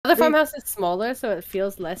other farmhouse is smaller, so it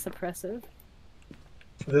feels less oppressive.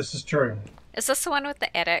 This is true. Is this the one with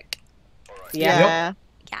the attic? Yeah. Yeah.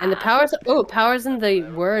 Yeah. And the power's in the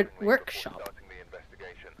workshop.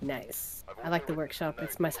 Nice. I like the workshop.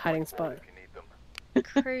 It's my hiding spot.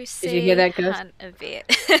 Crusade. Did you hear that, Ghost? Hunt a vet.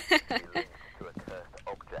 To a cursed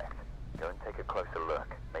object. Go and take a closer look.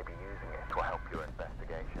 Maybe using it will help your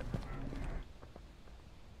investigation.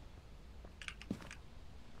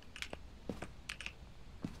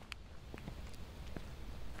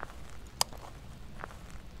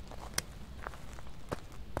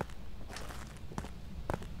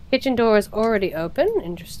 Kitchen door is already open.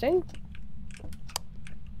 Interesting.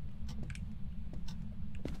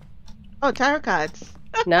 Oh, tarot cards.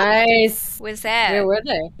 Nice. Where's that? Where were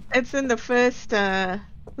they? It's in the first,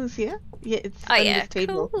 who's here? Yeah, it's Oh on yeah, this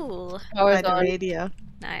table. cool. By Power's the on. radio.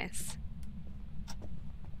 Nice.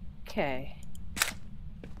 Okay.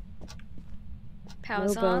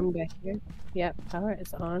 Power's No bone on. back here. Yep, power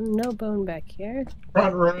is on. No bone back here.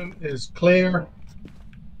 Front room is clear.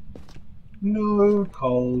 No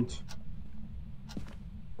cold.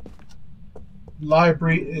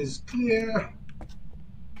 Library is clear.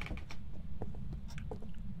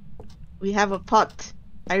 We have a pot.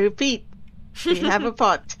 I repeat, we have a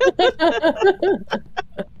pot.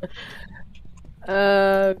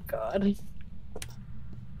 Oh god.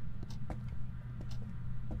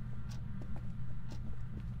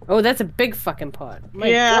 Oh, that's a big fucking pot. My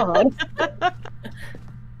Yeah. god.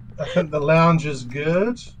 I think the lounge is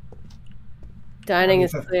good. Dining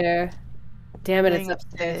is clear. Damn it, it's Going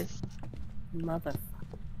upstairs. Mother.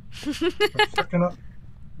 Freaking up.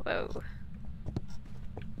 Whoa.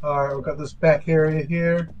 Alright, we've got this back area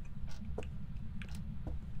here.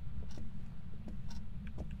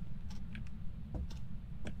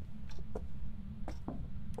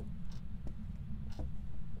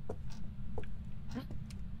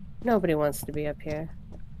 Nobody wants to be up here.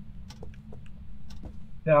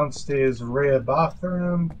 Downstairs rear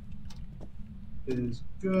bathroom is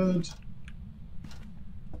good.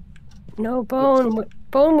 No bone.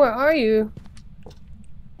 Bone, where are you?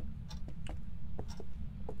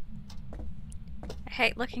 I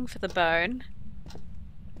hate looking for the bone.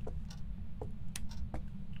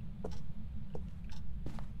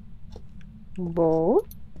 Bone?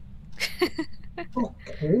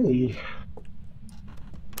 Okay.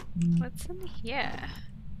 What's in here?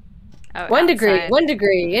 Oh, 1 degree. outside. 1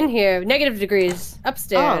 degree. In here. Negative degrees.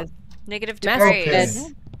 Upstairs. Negative Master degrees.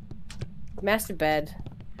 bed. Master bed.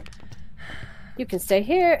 You can stay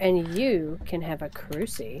here, and you can have a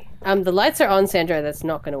crucie. The lights are on, Sandra. That's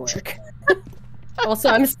not going to work. Also,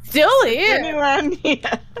 I'm still here. Anyone here?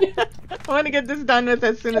 I want to get this done with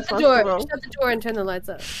as soon as Shut the door. possible. Shut the door and turn the lights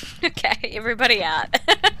up. Okay, everybody out.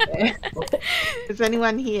 Okay. Is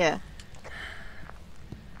anyone here?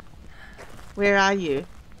 Where are you?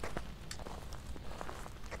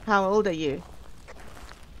 How old are you?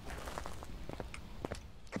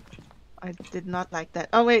 I did not like that.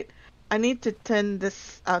 Oh wait, I need to turn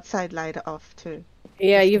this outside light off too.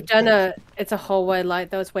 Yeah, Just you've in done case. it's a hallway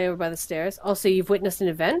light though. It's way over by the stairs. Also, you've witnessed an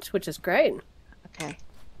event, which is great. Okay.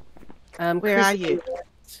 Where are you?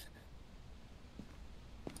 Is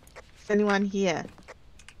anyone here?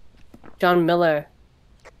 John Miller.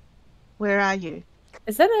 Where are you?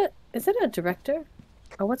 Is that a director?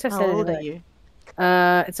 Oh, what's her How sanity old are like? you?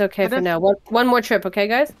 It's okay I for don't- now. One more trip, okay,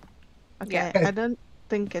 guys? Okay, Yeah. I don't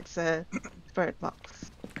think it's a spirit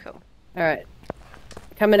box. Cool. All right,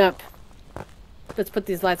 coming up. Let's put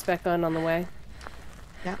these lights back on the way.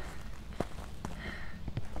 Yeah.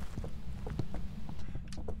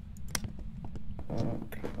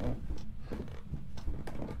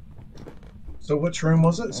 So which room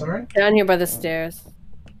was it? Sorry? Down here by the stairs.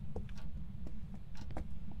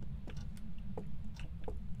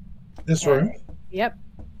 This room? Yep.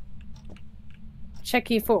 Check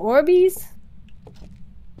you for Orbeez.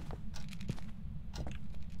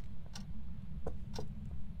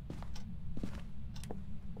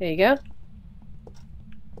 There you go.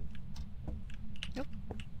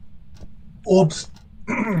 Orbs.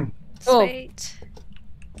 Cool. Sweet.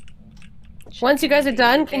 Once you guys are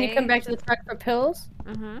done, can you come back to the truck for pills?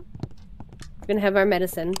 Mm-hmm. We're gonna have our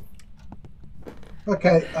medicine.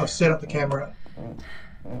 Okay, I've set up the camera.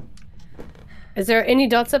 Is there any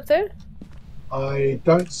dots up there? I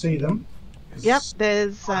don't see them. Yep,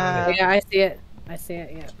 there's Yeah, I see it. I see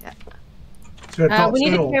it. Yeah. So dots we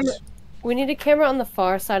need and a orbs. camera. We need a camera on the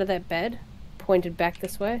far side of that bed, pointed back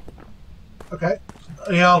this way. Okay.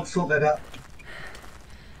 Yeah, I'll sort that out.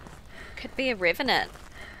 Could be a revenant.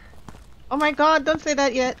 Oh my god, don't say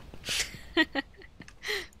that yet.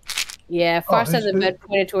 Yeah, far side of the who's- bed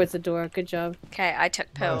pointed towards the door. Good job. Okay, I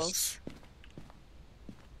took pills.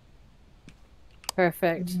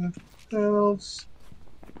 Perfect. Pills.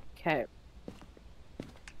 Okay.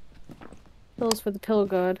 Pills for the pillow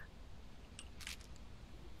god.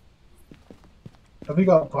 Have we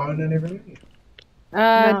got bone and everything?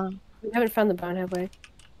 No, We haven't found the bone, have we?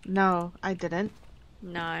 no, I didn't.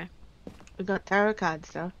 No. We got tarot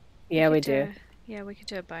cards though. Yeah, we could do. Yeah, we could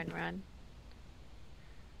do a bone run.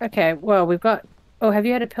 Okay, well, we've got... Oh, have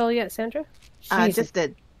you had a pill yet, Sandra? I Jesus. just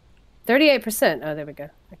did. 38%. Oh, there we go.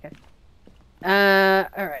 Okay.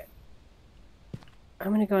 Alright.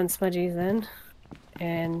 I'm gonna go on Smudgies then.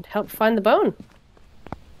 And help find the bone.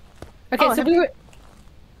 Okay, Oh, so have we were...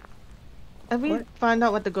 Have we What? found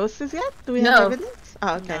out what the ghost is yet? Do we No. have evidence?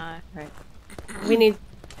 Oh, okay. No. Right. We need...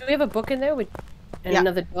 Do we have a book in there? And Yeah.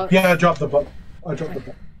 another book? Yeah, I dropped the book. I dropped the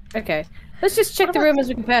book. Okay. Let's just check What the about- room as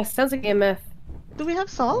we can pass. Sounds like EMF. Do we have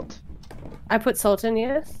salt? I put salt in,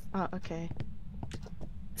 yes. Oh, okay.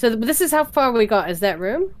 So this is how far we got. Is that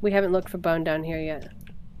room? We haven't looked for bone down here yet.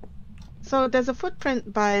 So there's a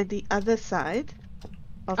footprint by the other side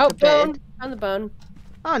of Oh, the bed. bone! On the bone.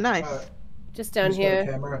 Oh, nice. Just down Who's got a here.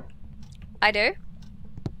 camera? I do.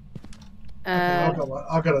 Okay, I've got one.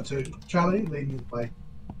 I've got it too. Charlie, lead me the way.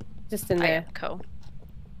 Just in Oh, yeah, there. cool.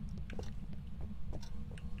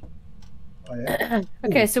 Oh, yeah.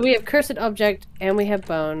 Okay, so we have cursed object and we have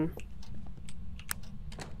bone.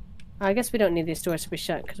 I guess we don't need these doors to be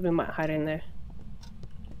shut because we might hide in there.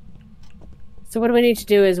 So what do we need to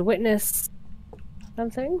do is witness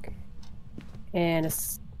something and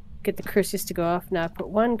get the crucis to go off. Now I put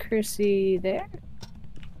one cruci there,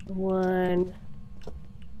 one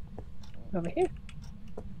over here.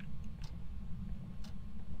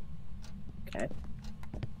 Okay.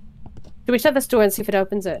 Do we shut this door and see if it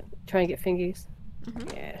opens it? Try and get fingies.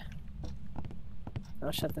 Mhm. Yeah.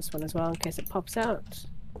 I'll shut this one as well in case it pops out.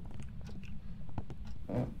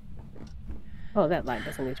 Oh, that light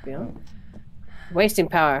doesn't need to be on. Wasting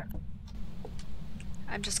power.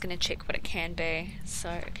 I'm just gonna check what it can be. So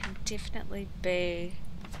it can definitely be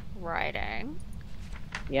writing.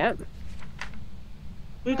 Yep.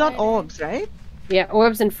 We got Right. orbs, right? Yeah,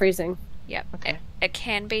 orbs and freezing. Yep. Okay. It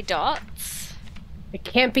can be dots. It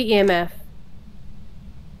can't be EMF.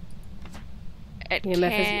 It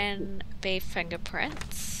EMF is- can be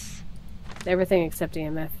fingerprints. Everything except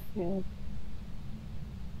EMF. Yeah.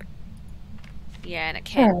 Yeah, and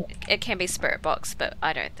it can be spirit box, but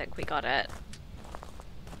I don't think we got it.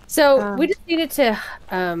 So we just needed to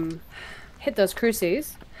hit those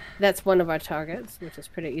cruces. That's one of our targets, which is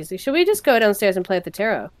pretty easy. Should we just go downstairs and play at the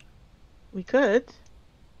tarot? We could.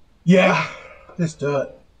 Yeah, let's do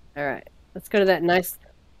it. All right, let's go to that nice.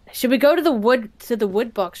 Should we go to the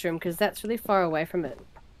wood box room because that's really far away from it?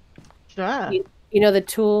 Sure. You know the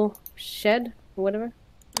tool shed or whatever.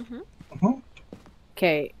 Mhm.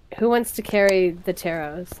 Okay, who wants to carry the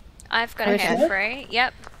tarots? I've got a Okay. hand free.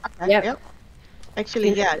 Yep. Okay, Yep. Actually,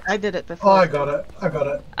 yeah, I did it Oh, before. I got it. I got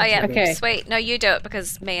it. Oh yeah. Okay. Sweet. No, you do it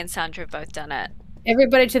because me and Sandra have both done it.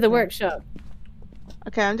 Everybody to the workshop.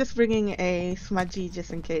 Okay, I'm just bringing a smudgy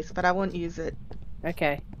just in case, but I won't use it.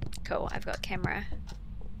 Okay. Cool. I've got camera.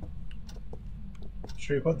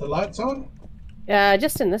 Should we put the lights on?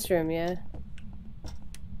 Just in this room, yeah.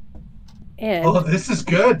 And Oh, this is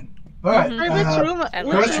good. All right. Mhm. Which room? and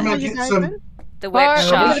Which let's room are get you guys some- in? The where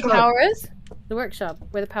workshop. the power is? The workshop,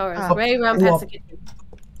 where the power is. Ah. Right around Oh, past the kitchen.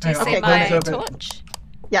 Do you hang on, see Okay, my close open. torch?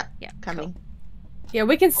 Yeah, Yeah. coming. Yeah,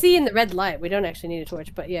 we can see in the red light. We don't actually need a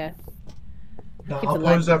torch, but yeah. No, Keep I'll the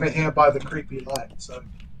light- pose over here by the creepy light. So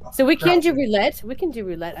So we can do crouching. roulette. We can do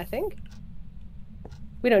roulette, I think.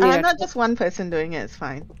 We don't need our Not just one person doing it, it's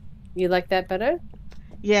fine. You like that better?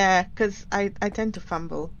 Yeah, because I tend to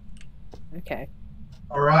fumble. Okay.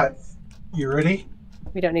 All right. You ready?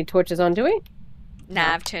 We don't need torches on, do we?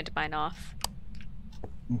 Nah, I've turned mine off.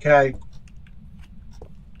 Okay.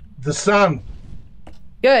 The sun.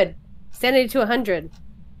 Good. Sanity to 100.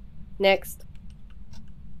 Next.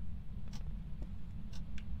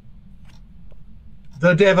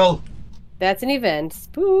 The devil. That's an event.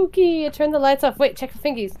 Spooky. Turn the lights off. Wait, check for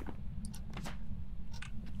fingies.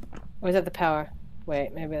 Or is that the power?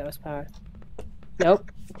 Wait, maybe that was power. Nope.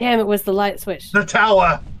 Damn, it was the light switch. The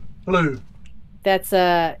tower. Blue. That's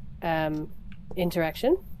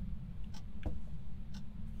interaction.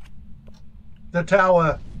 The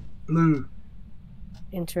tower. Blue.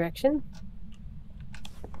 Interaction.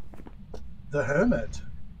 The hermit.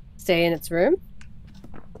 Stay in its room.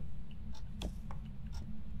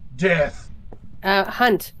 Death.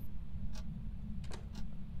 Hunt.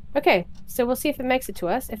 Okay, so we'll see if it makes it to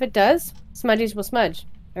us. If it does, smudgies will smudge.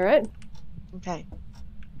 All right. Okay.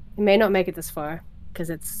 You may not make it this far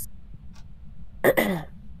because it's.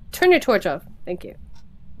 Turn your torch off. Thank you.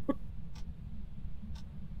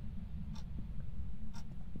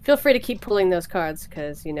 Feel free to keep pulling those cards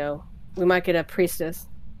because, you know, we might get a priestess.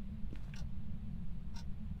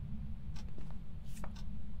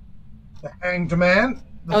 The Hanged Man.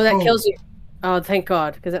 The Oh, that Fool. kills you. Oh, thank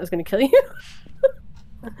God, because that was going to kill you.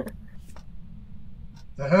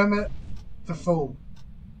 The Hermit. The Fool.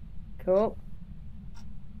 Cool.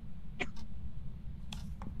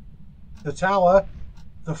 The Tower.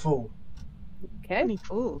 The Fool. Okay. Many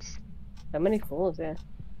fools. So many fools, yeah.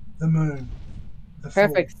 The Moon. The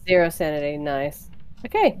Perfect. 0 sanity. Nice.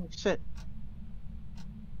 Okay. Oh, shit.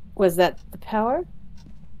 Was that the power?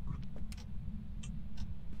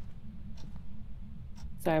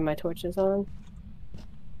 Sorry, my torch is on.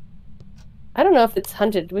 I don't know if it's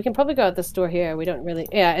hunted. We can probably go out this door here. We don't really...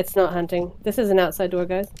 Yeah, it's not hunting. This is an outside door,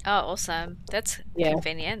 guys. Oh, awesome. That's Yeah.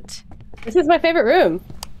 convenient. This is my favorite room.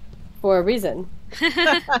 For a reason.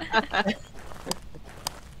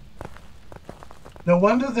 No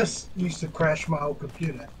wonder this used to crash my old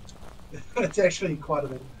computer. It's actually quite a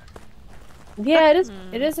bit. Yeah, it is.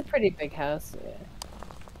 It is a pretty big house. Yeah.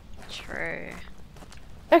 True.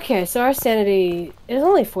 Okay, so our sanity is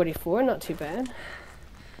only 44. Not too bad.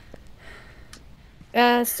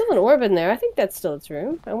 Still an orb in there. I think that's still its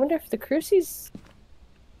room. I wonder if the crucies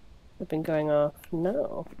have been going off.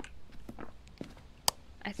 No.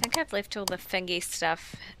 I think I've left all the thingy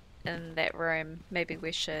stuff in that room. Maybe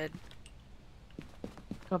we should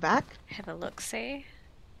Go back? have a look-see.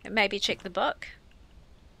 And maybe check the book.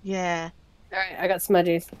 Yeah. Alright, I got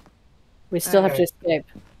smudgies. We still have to escape.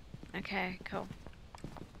 Okay, cool.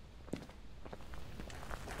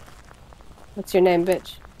 What's your name,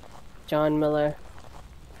 bitch? John Miller.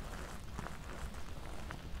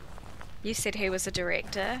 You said he was a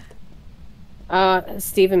director.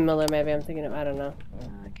 Stephen Miller, maybe I'm thinking of. I don't know.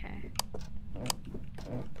 Okay.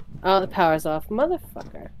 Oh, the power's off.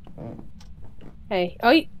 Motherfucker. Hey.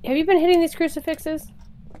 Oh, have you been hitting these crucifixes?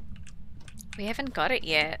 We haven't got it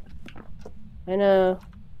yet. I know.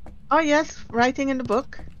 Oh, yes. Writing in the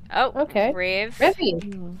book. Oh, Okay. Rev. Revy.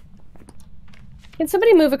 Mm. Can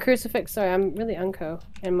somebody move a crucifix? Sorry, I'm really unco.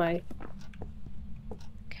 And my...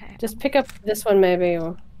 Okay. Just pick up this one, maybe,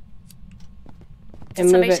 or... Did And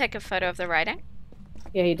move somebody it. take a photo of the writing?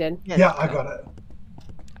 Yeah, he did. Yes. Yeah, I got it.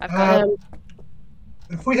 I've got it.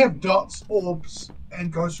 If we have dots, orbs,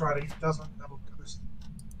 and ghostwriting, it doesn't double ghost.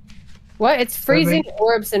 What? It's freezing Remy?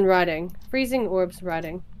 orbs and writing. Freezing orbs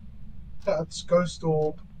writing. It's ghost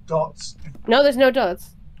orb, dots, and No, there's no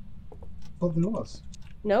dots. what there was.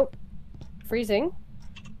 Nope. Freezing.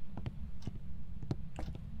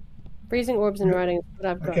 Freezing orbs and writing is what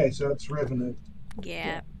I've got. Okay, so it's revenue.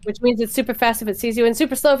 Yeah. Which means it's super fast if it sees you and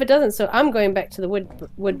super slow if it doesn't. So I'm going back to the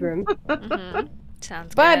wood room. Mm-hmm.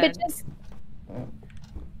 Sounds Bye, good. bitches.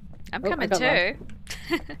 I'm Oh, I coming got too.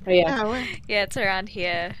 Oh yeah. Yeah, well, Yeah, it's around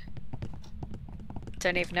here.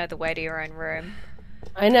 Don't even know the way to your own room.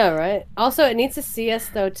 I know, right? Also, it needs to see us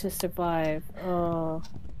though to survive. Oh.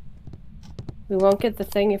 We won't get the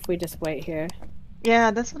thing if we just wait here.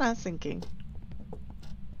 yeah, that's what I was thinking.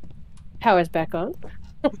 Power's back on.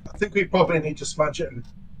 I think we probably need to smudge it.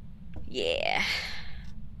 Yeah.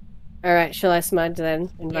 All right, shall I smudge then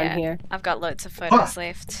and Yeah. run here? I've got loads of photos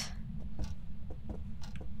left.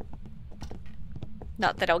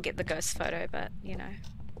 Not that I'll get the ghost photo, but you know.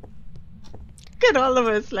 Look at all of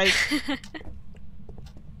us, like,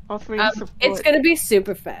 offering support. It's gonna be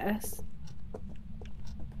super fast.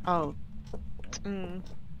 Oh,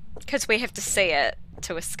 Because we have to see it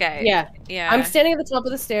to escape. Yeah. Yeah. I'm standing at the top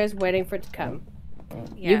of the stairs waiting for it to come.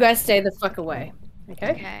 Yeah. You guys stay the fuck away.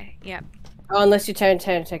 Okay? Okay. Yeah. Oh, unless you turn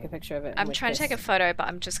to take a picture of it. in I'm which trying to take a case- photo, but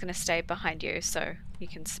I'm just gonna stay behind you so you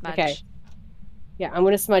can smudge. Okay. Yeah, I'm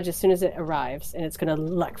gonna smudge as soon as it arrives, and it's gonna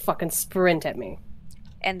like fucking sprint at me.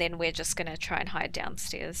 And then we're just gonna try and hide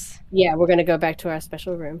downstairs. Yeah, we're gonna go back to our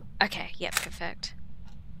special room. Okay. Yep. Perfect.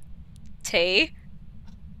 T.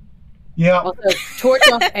 Yeah, Also, torch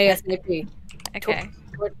off ASAP. Okay.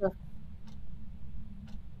 Torch off.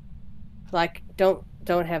 Like, don't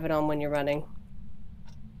have it on when you're running.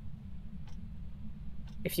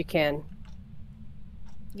 If you can.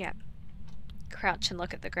 Crouch and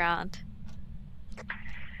look at the ground.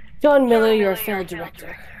 John Miller, you're a failed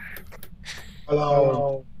director.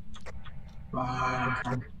 hello.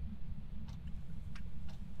 Bye.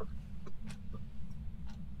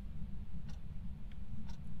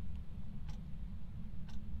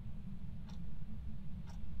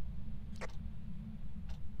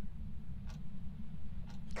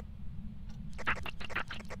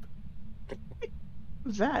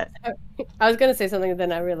 what's that? I was gonna say something, and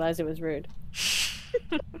then I realized it was rude.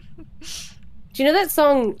 Do you know that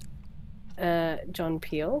song, John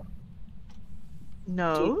Peel?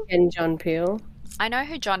 No. And John Peel. I know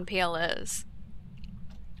who John Peel is.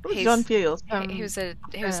 Who's He's- John Peel? He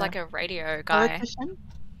was like a radio guy. Politician?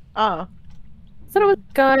 Oh, I thought it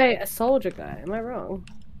was a soldier guy. Am I wrong?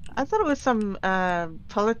 I thought it was some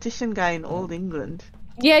politician guy in Old England.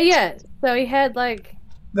 Yeah. So he had like.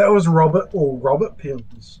 That was Robert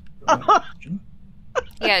Peel's.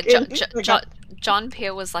 Yeah, Okay, John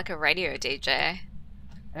Peel was like a radio DJ.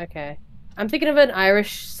 Okay. I'm thinking of an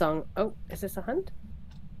Irish song. Oh, is this a hunt?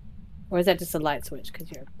 Or is that just a light switch? Because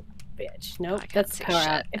you're a bitch. Nope, I can't that's see power shit.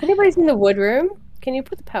 out. If anybody's in the wood room, can you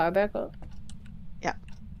put the power back on? Yeah.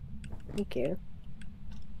 Thank you.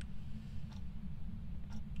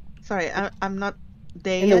 Sorry, I'm not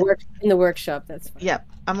there In yet. the workshop, that's fine. Yep,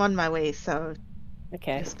 I'm on my way, so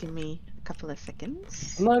Okay. just give me a couple of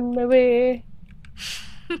seconds. I'm on my way.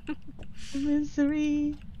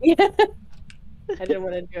 Misery. Yeah. I didn't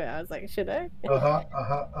want to do it. I was like, should I?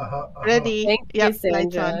 Ready? Thank Yep, you,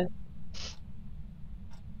 lights Sandra. on.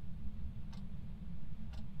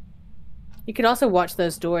 You could also watch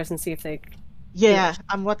those doors and see if they. Yeah,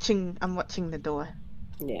 I'm watching the door.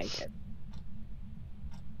 Yeah, good.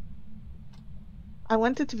 I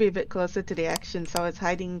wanted to be a bit closer to the action, so I was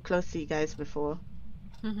hiding close to you guys before.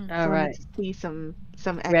 Mhm. I All wanted right. to see some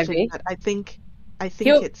action, Revy? but I think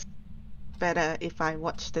He'll- it's better if I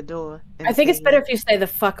watch the door. and I think it's stay better here. if you stay the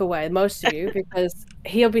fuck away, most of you, because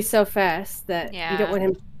he'll be so fast that Yeah. you don't want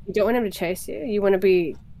him. You don't want him to chase you. You want to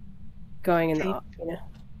be going in the. Okay. You know.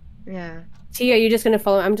 Yeah. Tia, you're just gonna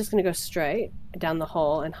follow. I'm just gonna go straight down the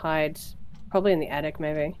hall and hide, probably in the attic,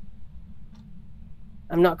 maybe.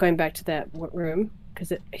 I'm not going back to that room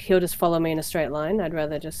because he'll just follow me in a straight line. I'd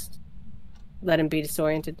rather just let him be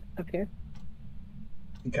disoriented up here.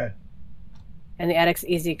 Okay. And the attic's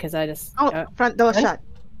easy because I just. Oh, front door Huh? shut.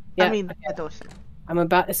 Yeah, I mean, the door shut. I'm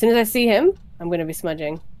about. As soon as I see him, I'm gonna be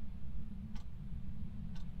smudging.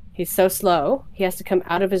 He's so slow. He has to come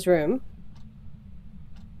out of his room.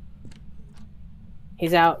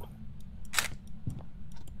 He's out.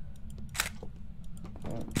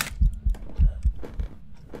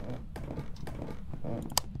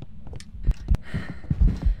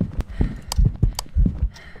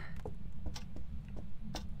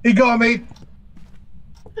 He got me.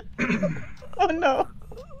 Oh no.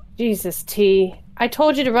 Jesus, T. I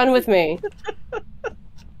told you to run with me.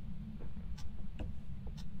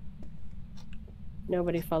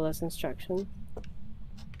 Nobody follows instructions.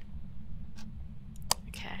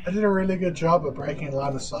 Okay. I did a really good job of breaking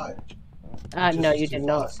line of sight. No, Just you too did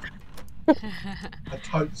not. fast. I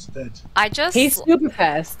totes did. I just He's super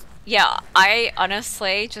fast. yeah, I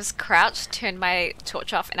honestly just crouched, turned my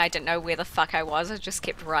torch off, and I didn't know where the fuck I was. I just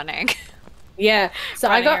kept running. Yeah. So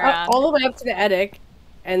I Running got around. all the way up to the attic,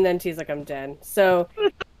 and then T's like, I'm dead. So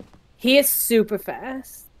he is super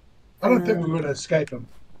fast. I don't think we're going to escape him.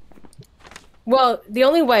 Well, the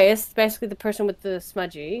only way is basically the person with the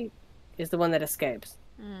smudgy is the one that escapes.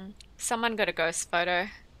 Someone got a ghost photo.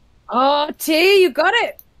 Oh, T, you got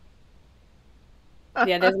it.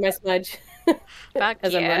 Yeah, there's my smudge. Fuck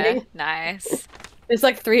As yeah. I'm running. Nice. There's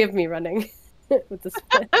like 3 of me running with the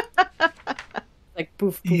smudge. Like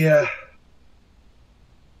poof, poof. Yeah.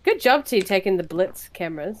 Good job, T, taking the blitz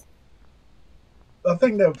cameras. I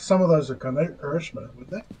think that some of those are Karishma, would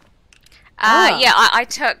they? Ah. Yeah, I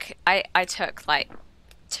took like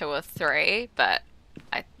 2 or 3, but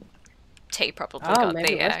T probably Oh, got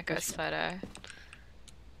maybe the it was ghost photo.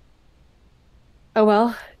 Oh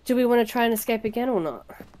well, do we want to try and escape again or not?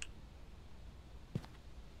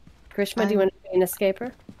 Krishma, do you want to be an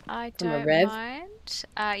escaper? I From a don't rev? mind.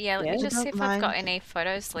 Yeah, let Yeah? me just see Don't if I've got mind. any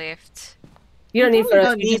photos left. You don't need probably photos.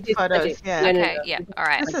 don't you just need photos, smudgy. yeah. No, no, Okay, no. yeah,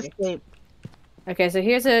 alright. Just escape. Okay, so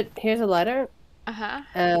here's a lighter.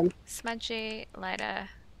 Uh-huh. Smudgy, lighter.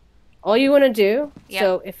 All you want to do, Yep.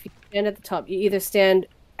 so if you stand at the top, you either stand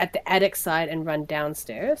at the attic side and run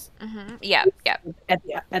downstairs, Yeah, yeah.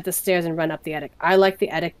 at the stairs and run up the attic. I like the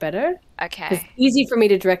attic better. It's Okay. easy for me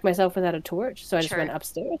to direct myself without a torch, so I just True. run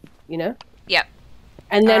upstairs, you know? Yep.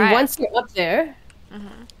 And then Alright. once you're up there,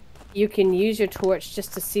 you can use your torch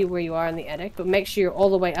just to see where you are in the attic, but make sure you're all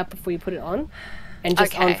the way up before you put it on. And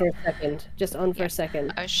just on Okay. for a second. Just on for a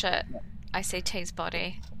second. Oh shit. I see T's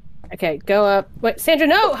body. Okay, go up. Wait, Sandra,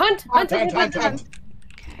 no! Hunt! Hunt! Hunt, hunt, Okay.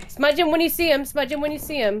 Smudge him when you see him. Smudge him when you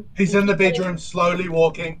see him. He's in the bedroom, slowly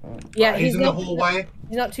walking. Yeah, He's in the not, hallway.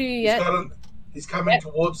 He's not to you He's, yet. he's coming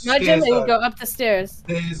towards the Smudge him stairs, and though. go up the stairs.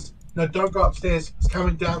 No, don't go upstairs. He's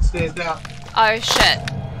coming downstairs now. Oh shit.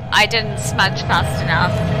 I didn't smudge fast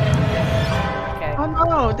enough. Okay. Oh no.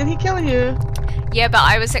 Oh, did he kill you? Yeah, but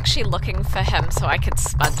I was actually looking for him so I could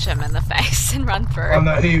smudge him in the face and run through. Oh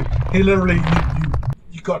no, he literally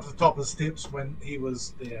you got to the top of the steps when he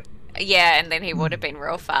was there. Yeah, and then he would have been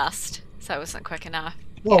real fast, so I wasn't quick enough.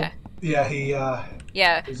 Well, Yeah. he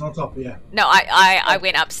he's on top. Yeah. No, I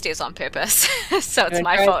went upstairs on purpose, so it's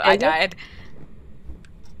my fault I died.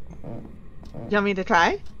 You want me to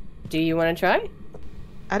try? Do you want to try?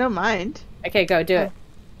 I don't mind. Okay, go do it.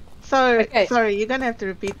 Sorry, Okay. sorry, you're gonna have to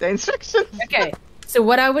repeat the instructions. Okay. So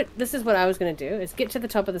this is what I was gonna do: is get to the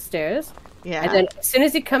top of the stairs, Yeah. and then as soon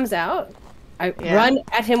as he comes out, I run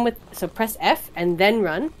at him press F and then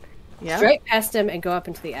run Yeah. straight past him and go up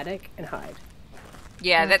into the attic and hide.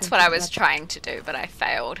 Yeah, that's what I was trying to do, but I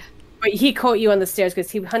failed. But he caught you on the stairs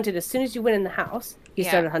because he hunted as soon as you went in the house. He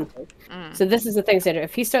started hunting. So this is the thing, Sandra.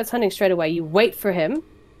 If he starts hunting straight away, you wait for him.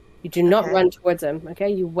 You do not run towards him. Okay,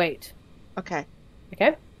 you wait. Okay.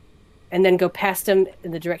 Okay, and then go past him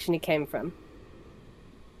in the direction he came from.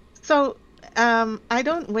 So, I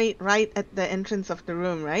don't wait right at the entrance of the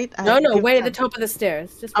room, right? No, give wait at the time. top of the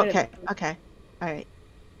stairs. Just wait Okay. Okay. All right.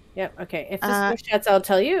 Yep, okay. If this shouts, I'll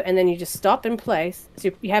tell you, and then you just stop in place.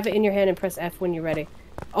 So you have it in your hand and press F when you're ready.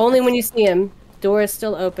 Only when you see him. Door is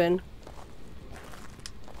still open.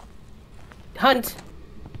 Hunt.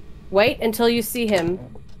 Wait until you see him.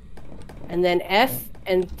 And then F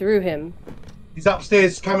and through him. He's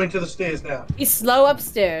upstairs, coming to the stairs now. He's slow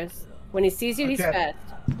upstairs. When he sees you, he's fast.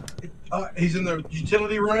 He's in the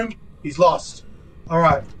utility room. He's lost. All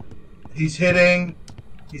right. He's heading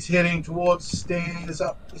towards stairs.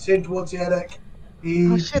 He's heading towards the attic.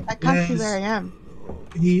 Oh shit! I can't see where I am.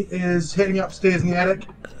 He is heading upstairs in the attic.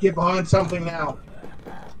 Get behind something now.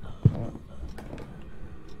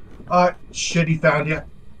 Alright, shit, he found you.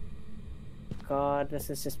 God, this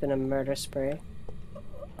has just been a murder spree.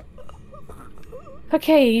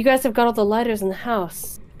 Okay, you guys have got all the lighters in the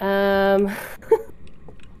house. Do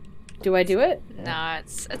I do it? No,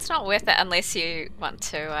 it's not worth it unless you want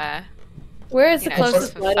to. Where is the just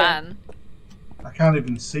closest for lighter? fun. I can't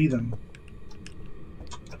even see them.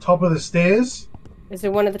 The top of the stairs? Is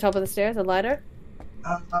there one at the top of the stairs, a lighter?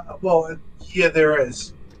 Well, yeah, there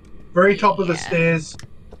is. Very top of the Yeah. stairs,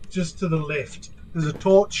 just to the left. There's a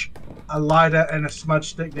torch, a lighter, and a smudge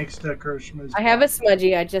stick next to Kirishma's. I have a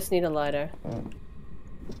smudgy, I just need a lighter.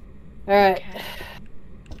 Alright.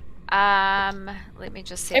 Let me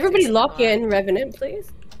just see. if Everybody there's lock another in Revenant, please.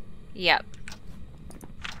 one. Yep.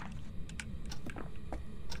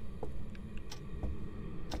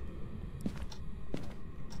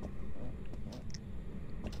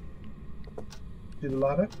 See the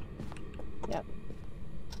lighter? Yep.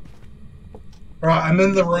 Right, I'm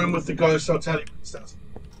in the room with the ghost, I'll tell you what it does.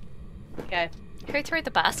 Okay. Who threw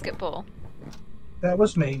the basketball? That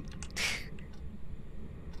was me.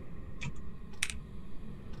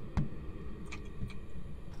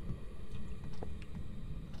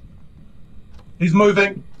 He's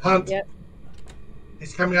moving. Hunt. Yep.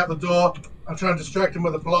 He's coming out the door. I'm trying to distract him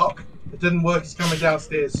with a block. It didn't work. He's coming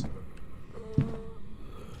downstairs.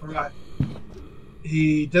 Alright.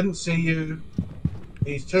 He didn't see you.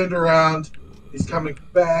 He's turned around. He's coming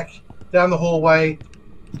back down the hallway.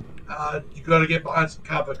 You got to get behind some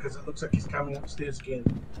cover because it looks like he's coming upstairs again.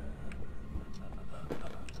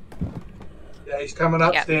 Yeah, he's coming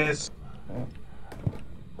upstairs.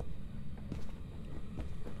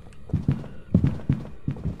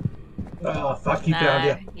 Oh, fuck, he found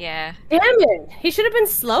you. Yeah. Damn it! He should have been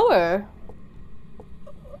slower.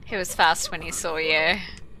 He was fast when he saw you.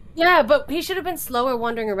 Yeah, but he should have been slower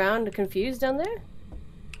wandering around and confused down there.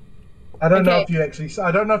 I don't know Okay. if you actually.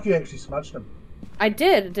 I don't know if you actually smudged him. I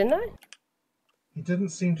did, didn't I? He didn't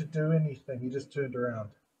seem to do anything. He just turned around.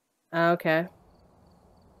 Okay.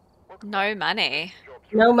 No money.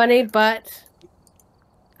 No money, but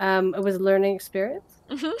it was a learning experience.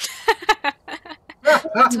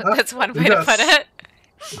 That's one way to put it.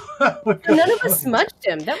 None of us smudged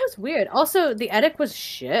him. That was weird. Also, the attic was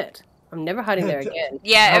shit. I'm never hiding there again.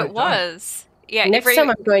 Yeah, No, it was. Yeah, Next time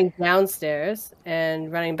I'm going downstairs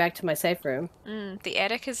and running back to my safe room. The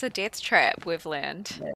attic is a death trap, we've learned.